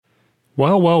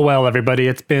Well, everybody.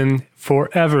 It's been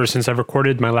forever since I've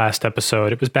recorded my last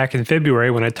episode. It was back in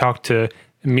February when I talked to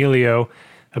Emilio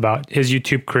about his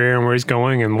YouTube career and where he's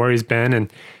going and where he's been. And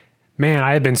man,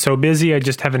 I have been so busy. I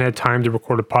just haven't had time to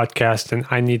record a podcast, and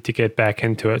I need to get back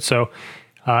into it. So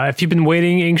if you've been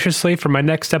waiting anxiously for my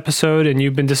next episode and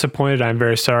you've been disappointed, I'm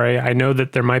very sorry. I know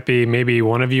that there might be maybe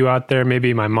one of you out there,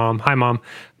 maybe my mom. Hi, Mom.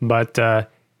 But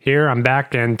here I'm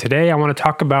back, and today I want to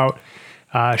talk about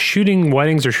shooting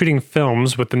weddings or shooting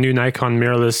films with the new Nikon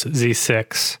Mirrorless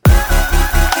Z6.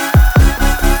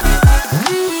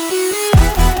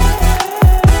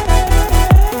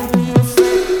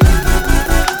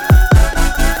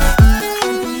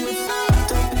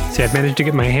 See, I've managed to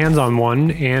get my hands on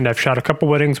one, and I've shot a couple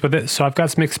weddings with it, so I've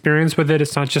got some experience with it.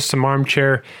 It's not just some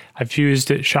armchair. I've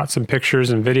used it, shot some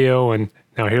pictures and video, and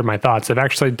now here are my thoughts. I've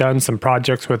actually done some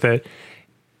projects with it.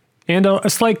 And a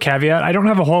slight caveat, I don't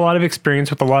have a whole lot of experience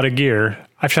with a lot of gear.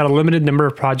 I've shot a limited number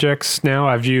of projects now.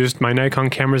 I've used my Nikon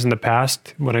cameras in the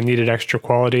past when I needed extra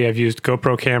quality. I've used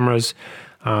GoPro cameras.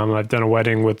 I've done a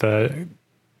wedding with the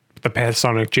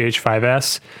Panasonic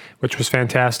GH5S, which was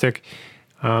fantastic.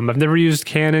 I've never used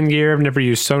Canon gear. I've never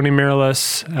used Sony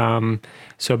mirrorless.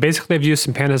 So basically I've used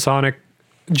some Panasonic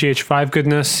GH5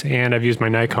 goodness, and I've used my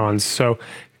Nikons. So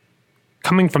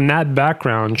coming from that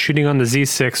background, shooting on the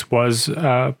Z6 was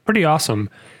pretty awesome.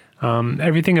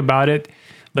 Everything about it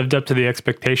lived up to the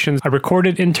expectations. I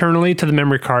recorded internally to the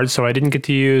memory card, so I didn't get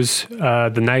to use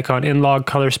the Nikon in-log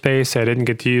color space. I didn't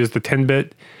get to use the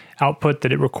 10-bit output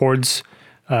that it records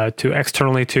to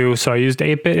externally to, so I used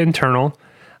 8-bit internal.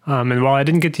 And while I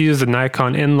didn't get to use the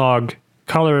Nikon in-log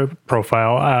color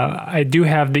profile, I do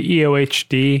have the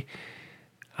EOHD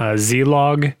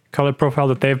Z-log color profile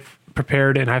that they've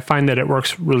prepared, and I find that it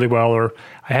works really well. Or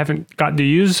I haven't gotten to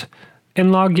use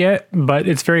in-log yet, but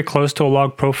it's very close to a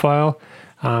log profile,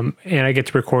 and I get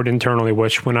to record internally,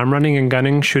 which when I'm running and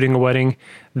gunning, shooting a wedding,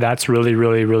 that's really,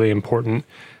 really, really important,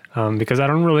 because I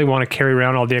don't really want to carry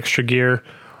around all the extra gear,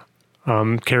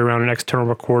 carry around an external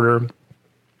recorder.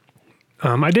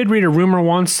 I did read a rumor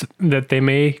once that they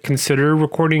may consider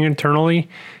recording internally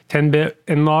 10-bit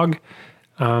in-log.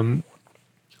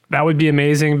 That would be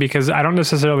amazing because I don't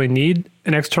necessarily need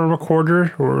an external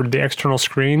recorder or the external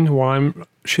screen while I'm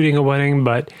shooting a wedding,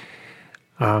 but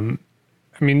the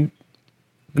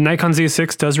Nikon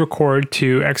Z6 does record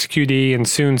to XQD and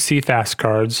soon CFast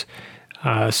cards,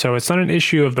 so it's not an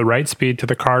issue of the write speed to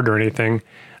the card or anything.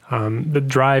 The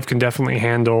drive can definitely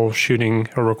handle shooting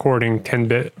or recording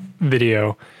 10-bit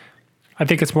video. I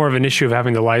think it's more of an issue of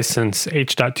having to license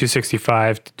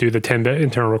H.265 to do the 10-bit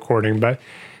internal recording, but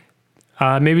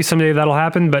maybe someday that'll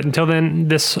happen, but until then,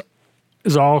 this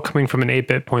is all coming from an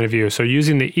 8-bit point of view. So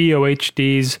using the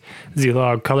EOHD's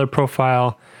Z-Log color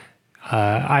profile,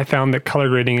 I found that color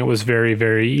grading it was very,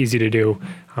 very easy to do.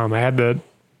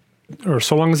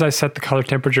 So long as I set the color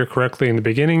temperature correctly in the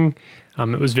beginning,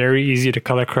 it was very easy to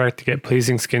color correct to get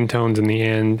pleasing skin tones in the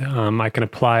end. I can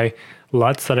apply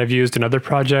LUTs that I've used in other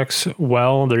projects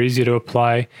well. They're easy to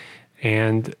apply.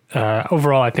 And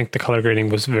overall, I think the color grading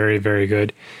was very, very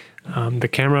good. The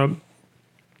camera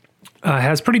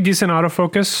has pretty decent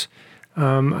autofocus.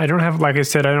 I don't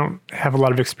have a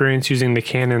lot of experience using the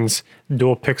Canon's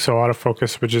dual pixel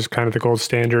autofocus, which is kind of the gold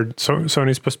standard. So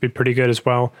Sony's supposed to be pretty good as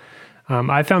well.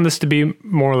 I found this to be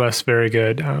more or less very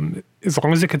good. As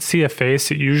long as it could see a face,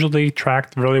 it usually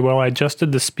tracked really well. I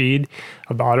adjusted the speed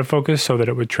of the autofocus so that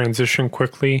it would transition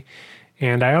quickly.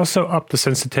 And I also upped the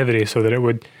sensitivity so that it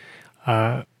would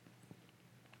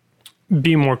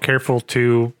be more careful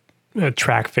to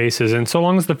track faces. And so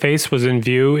long as the face was in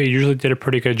view, it usually did a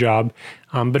pretty good job.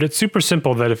 But it's super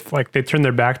simple that if they turned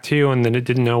their back to you and then it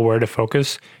didn't know where to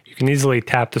focus, you can easily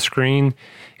tap the screen.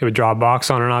 It would draw a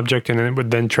box on an object, and it would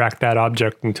then track that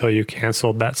object until you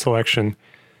canceled that selection.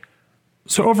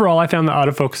 So overall, I found the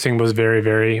autofocusing was very,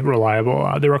 very reliable.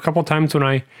 There were a couple times when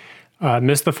I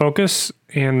missed the focus,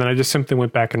 and then I just simply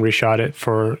went back and reshot it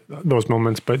for those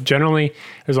moments. But generally,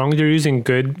 as long as you're using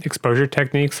good exposure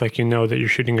techniques, like you know that you're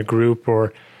shooting a group,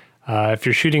 or if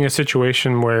you're shooting a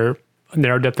situation where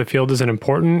narrow depth of field isn't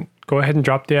important, go ahead and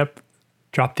drop the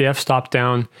f-stop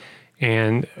down,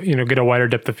 and get a wider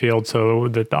depth of field so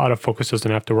that the autofocus doesn't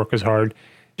have to work as hard.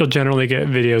 You'll generally get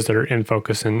videos that are in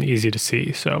focus and easy to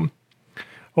see. So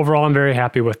overall, I'm very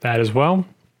happy with that as well.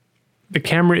 The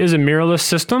camera is a mirrorless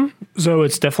system, so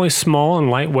it's definitely small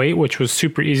and lightweight, which was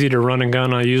super easy to run and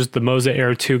gun. I used the Moza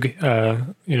Air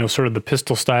 2, sort of the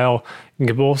pistol style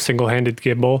gimbal, single-handed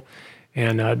gimbal,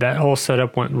 and that whole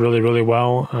setup went really, really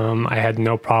well. I had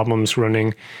no problems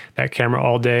running that camera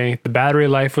all day. The battery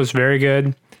life was very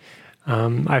good.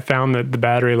 I found that the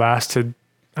battery lasted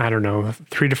I don't know,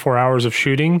 3 to 4 hours of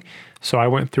shooting. So I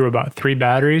went through about 3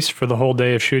 batteries for the whole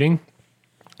day of shooting,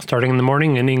 starting in the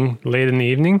morning, ending late in the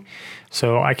evening.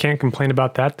 So I can't complain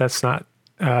about that. That's not,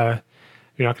 you're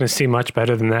not going to see much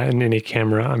better than that in any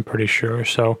camera, I'm pretty sure.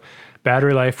 So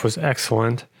battery life was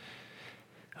excellent.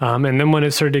 And then when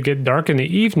it started to get dark in the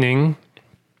evening,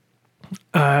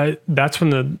 that's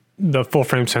when the full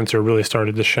frame sensor really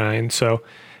started to shine. So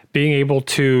being able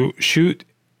to shoot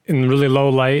in really low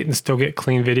light and still get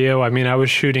clean video. I mean, I was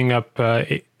shooting up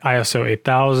ISO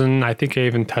 8000. I think I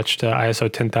even touched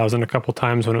ISO 10,000 a couple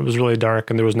times when it was really dark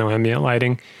and there was no ambient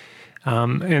lighting.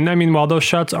 And I mean, while those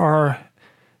shots are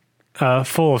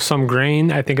full of some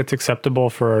grain, I think it's acceptable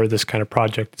for this kind of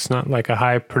project. It's not like a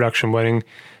high production wedding,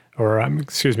 or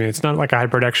it's not like a high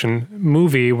production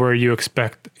movie where you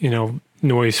expect,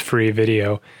 noise-free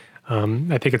video.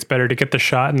 I think it's better to get the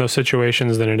shot in those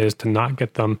situations than it is to not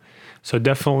get them. So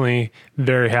definitely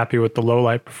very happy with the low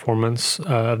light performance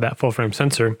of that full frame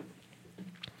sensor.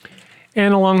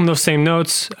 And along those same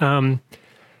notes, I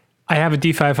have a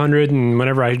D500, and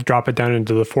whenever I drop it down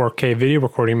into the 4K video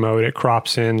recording mode, it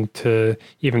crops into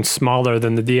even smaller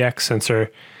than the DX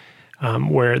sensor,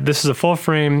 where this is a full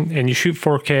frame and you shoot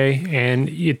 4K and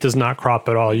it does not crop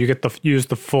at all. You get to use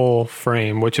the full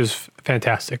frame, which is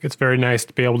fantastic. It's very nice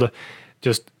to be able to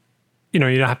just, you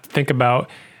don't have to think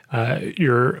about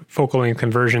your focal length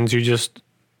conversions. You just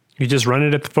run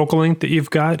it at the focal length that you've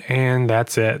got, and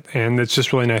that's it. And it's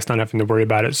just really nice not having to worry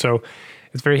about it. So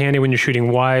it's very handy when you're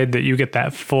shooting wide that you get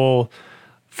that full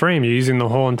frame. You're using the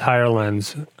whole entire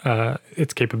lens,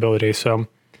 its capability. So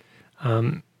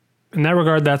in that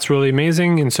regard, that's really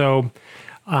amazing. And so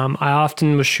I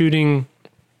often was shooting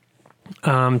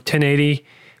 1080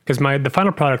 because the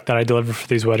final product that I deliver for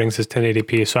these weddings is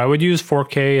 1080p. So I would use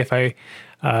 4K if I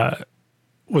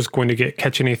was going to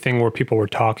catch anything where people were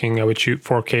talking. I would shoot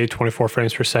 4K, 24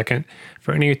 frames per second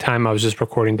for any time I was just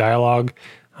recording dialogue.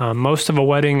 Most of a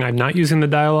wedding, I'm not using the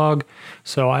dialogue,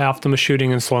 so I often was shooting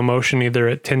in slow motion, either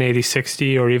at 1080,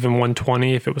 60, or even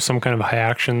 120 if it was some kind of high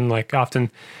action. Like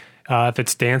often, if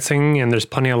it's dancing and there's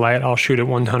plenty of light, I'll shoot at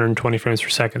 120 frames per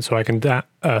second, so I can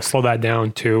slow that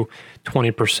down to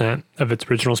 20% of its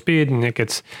original speed, and it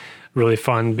gets really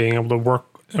fun being able to work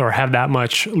or have that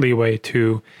much leeway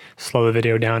to slow the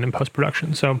video down in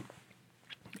post-production. So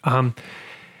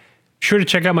sure to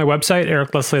check out my website,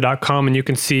 ericleslie.com, and you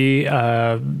can see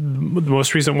the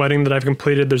most recent wedding that I've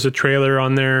completed. There's a trailer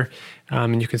on there,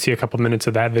 and you can see a couple minutes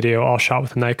of that video, all shot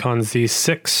with a Nikon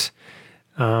Z6.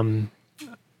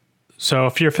 So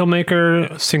if you're a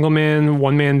filmmaker, single man,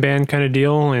 one-man band kind of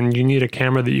deal, and you need a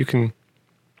camera that you can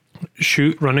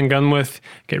shoot, run and gun with,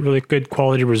 get really good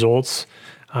quality results,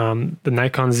 the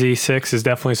Nikon Z6 is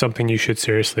definitely something you should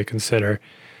seriously consider.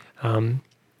 If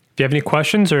you have any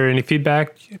questions or any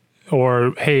feedback,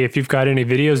 or hey, if you've got any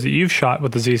videos that you've shot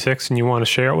with the Z6 and you want to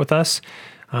share it with us,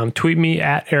 tweet me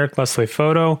at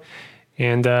EricLesliePhoto,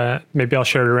 and maybe I'll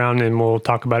share it around and we'll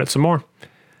talk about it some more.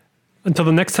 Until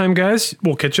the next time, guys,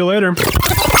 we'll catch you later.